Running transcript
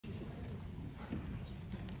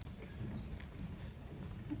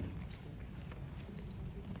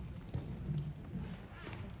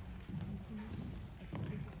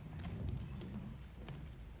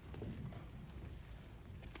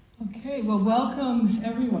Okay, well, welcome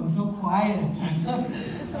everyone. So quiet.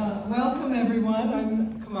 Welcome everyone.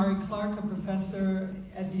 I'm Kamari Clarke, a professor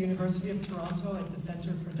at the University of Toronto at the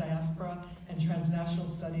Center for Diaspora and Transnational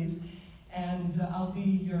Studies, and I'll be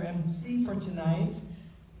your MC for tonight.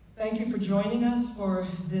 Thank you for joining us for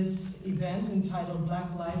this event entitled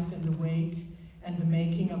Black Life in the Wake and the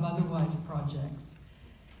Making of Otherwise Projects.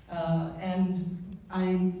 And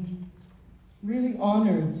I'm really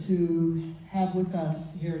honored to have with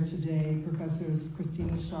us here today Professors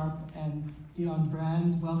Christina Sharp and Dion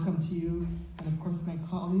Brand. Welcome to you, and of course my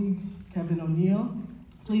colleague, Kevin O'Neill.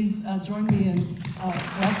 Please join me in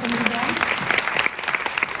welcoming them.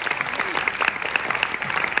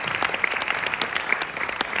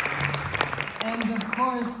 And of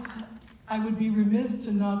course, I would be remiss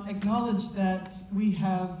to not acknowledge that we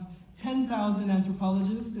have 10,000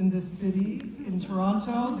 anthropologists in this city, in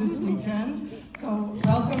Toronto, this weekend. So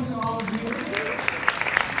welcome to all of you.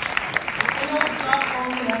 I know it's not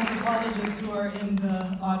only anthropologists who are in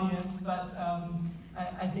the audience, but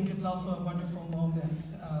I think it's also a wonderful moment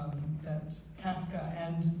that CASCA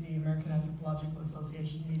and the American Anthropological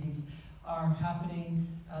Association meetings are happening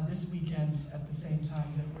this weekend at the same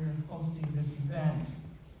time that we're hosting this event.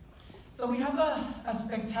 So we have a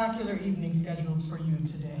spectacular evening scheduled for you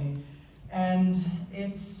today, and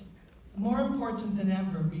it's more important than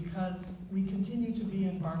ever because we continue to be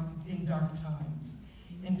in dark times,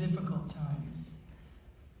 in difficult times.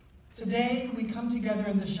 Today we come together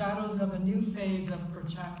in the shadows of a new phase of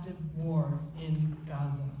protracted war in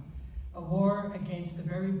Gaza, a war against the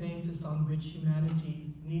very basis on which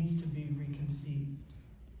humanity needs to be reconceived.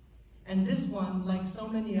 And this one, like so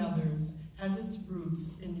many others, has its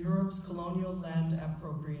roots in Europe's colonial land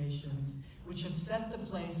appropriations, which have set the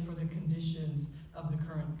place for the conditions of the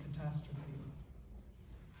current catastrophe.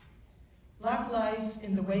 Black life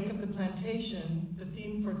in the wake of the plantation, the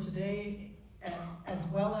theme for today,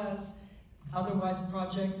 as well as otherwise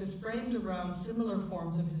projects, is framed around similar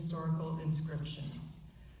forms of historical inscriptions.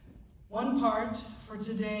 One part for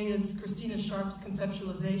today is Christina Sharp's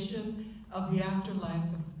conceptualization of the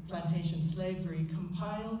afterlife of plantation slavery,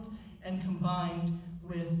 compiled and combined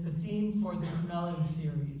with the theme for this Mellon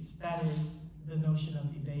series, that is, the notion of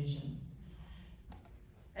evasion.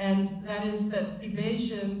 And that is that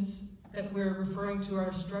evasions that we're referring to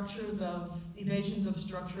are evasions of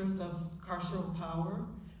structures of carceral power,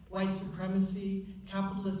 white supremacy,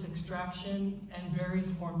 capitalist extraction, and various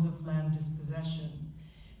forms of land dispossession.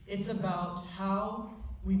 It's about how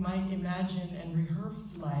we might imagine and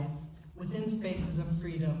rehearse life within spaces of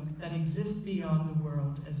freedom that exist beyond the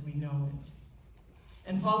world as we know it.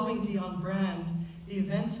 And following Dion Brand, the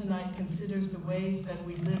event tonight considers the ways that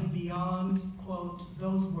we live beyond, quote,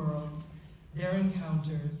 those worlds, their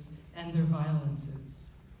encounters, and their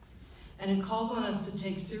violences. And it calls on us to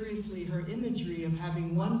take seriously her imagery of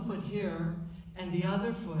having one foot here and the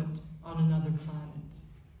other foot on another planet.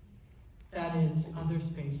 That is, other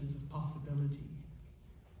spaces of possibility.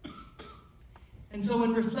 And so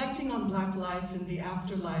when reflecting on Black life in the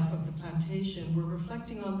afterlife of the plantation, we're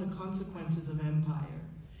reflecting on the consequences of empire,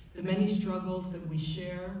 the many struggles that we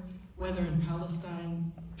share, whether in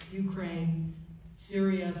Palestine, Ukraine,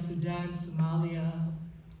 Syria, Sudan, Somalia,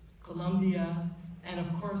 Colombia, and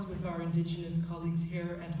of course with our indigenous colleagues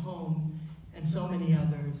here at home, and so many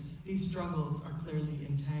others. These struggles are clearly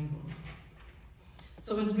entangled.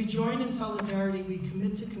 So as we join in solidarity, we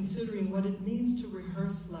commit to considering what it means to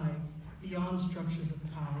rehearse life beyond structures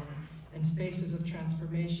of power and spaces of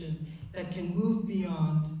transformation that can move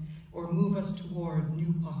beyond or move us toward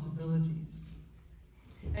new possibilities.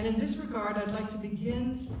 And in this regard, I'd like to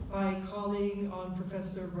begin by calling on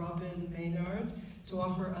Professor Robin Maynard to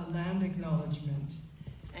offer a land acknowledgement.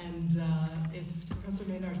 And if Professor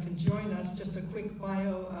Maynard can join us, just a quick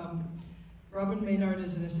bio. Robin Maynard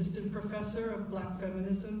is an assistant professor of Black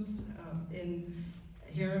feminisms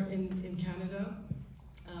here in Canada.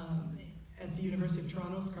 At the University of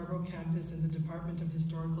Toronto Scarborough campus in the Department of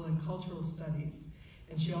Historical and Cultural Studies.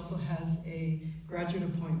 And she also has a graduate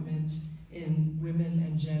appointment in Women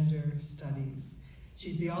and Gender Studies.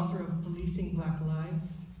 She's the author of Policing Black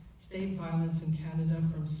Lives, State Violence in Canada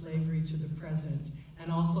from Slavery to the Present,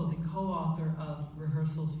 and also the co-author of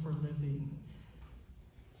Rehearsals for Living.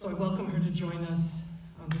 So I welcome her to join us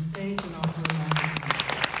on the stage and offer a round.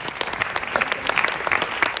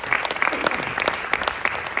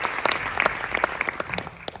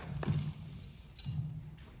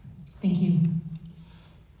 Thank you.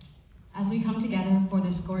 As we come together for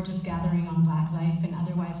this gorgeous gathering on Black life and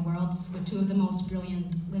otherwise worlds with two of the most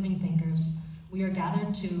brilliant living thinkers, we are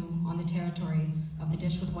gathered too on the territory of the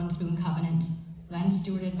Dish with One Spoon Covenant, land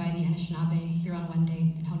stewarded by the Anishinaabe,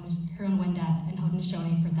 Huron-Wendat, and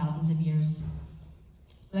Haudenosaunee for thousands of years.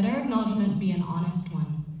 Let our acknowledgement be an honest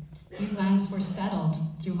one. These lands were settled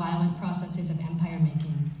through violent processes of empire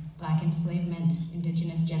making, Black enslavement,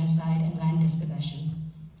 Indigenous genocide, and land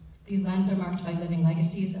dispossession. These lands are marked by living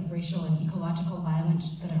legacies of racial and ecological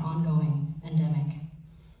violence that are ongoing, endemic.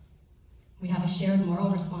 We have a shared moral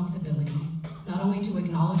responsibility, not only to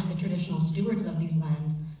acknowledge the traditional stewards of these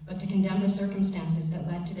lands, but to condemn the circumstances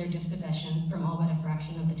that led to their dispossession from all but a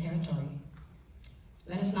fraction of the territory.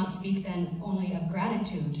 Let us not speak then only of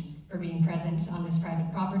gratitude for being present on this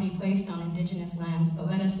private property placed on Indigenous lands, but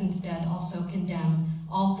let us instead also condemn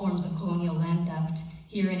all forms of colonial land theft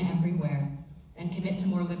here and everywhere, and commit to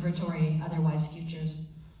more liberatory, otherwise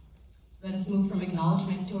futures. Let us move from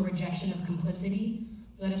acknowledgement to a rejection of complicity.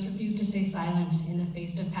 Let us refuse to stay silent in the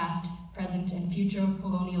face of past, present, and future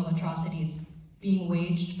colonial atrocities being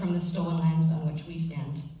waged from the stolen lands on which we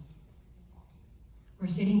stand. We're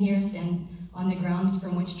sitting here on the grounds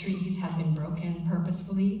from which treaties have been broken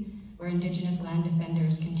purposefully, where Indigenous land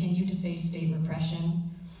defenders continue to face state repression,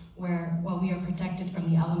 where, while we are protected from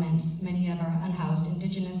the elements, many of our unhoused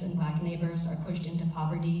Indigenous and Black neighbors are pushed into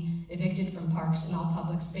poverty, evicted from parks and all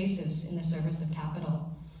public spaces in the service of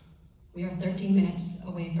capital. We are 13 minutes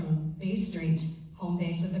away from Bay Street, home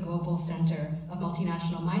base of the global center of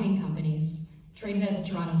multinational mining companies, traded at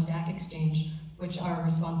the Toronto Stock Exchange, which are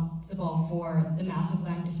responsible for the massive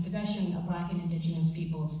land dispossession of Black and Indigenous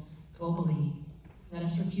peoples globally. Let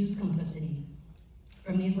us refuse complicity.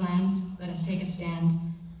 From these lands, let us take a stand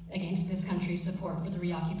against this country's support for the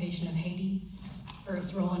reoccupation of Haiti, for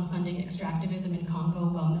its role in funding extractivism in Congo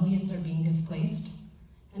while millions are being displaced,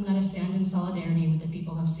 and let us stand in solidarity with the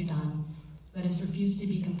people of Sudan. Let us refuse to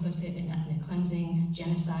be complicit in ethnic cleansing,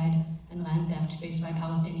 genocide, and land theft faced by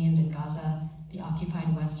Palestinians in Gaza, the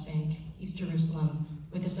occupied West Bank, East Jerusalem,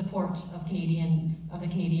 with the support of the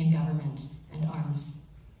Canadian government and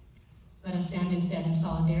arms. Let us stand instead in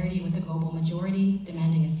solidarity with the global majority,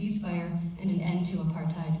 demanding a ceasefire and an end to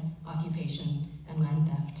apartheid, occupation, and land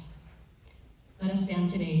theft. Let us stand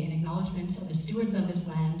today in acknowledgement of the stewards of this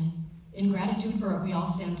land, in gratitude for what we all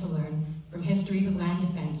stand to learn from histories of land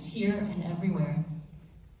defense here and everywhere.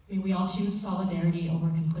 May we all choose solidarity over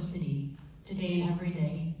complicity, today and every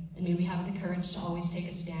day, and may we have the courage to always take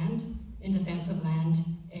a stand in defense of land,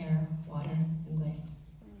 air, water, and life.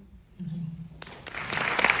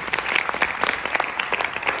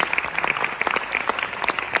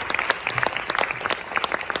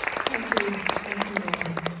 Thank you.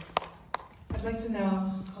 I'd like to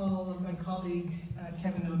now call my colleague,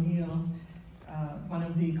 Kevin O'Neill, one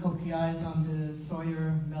of the co-PIs on the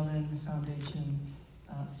Sawyer Mellon Foundation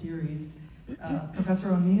series.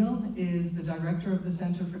 Professor O'Neill is the director of the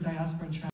Center for Diaspora and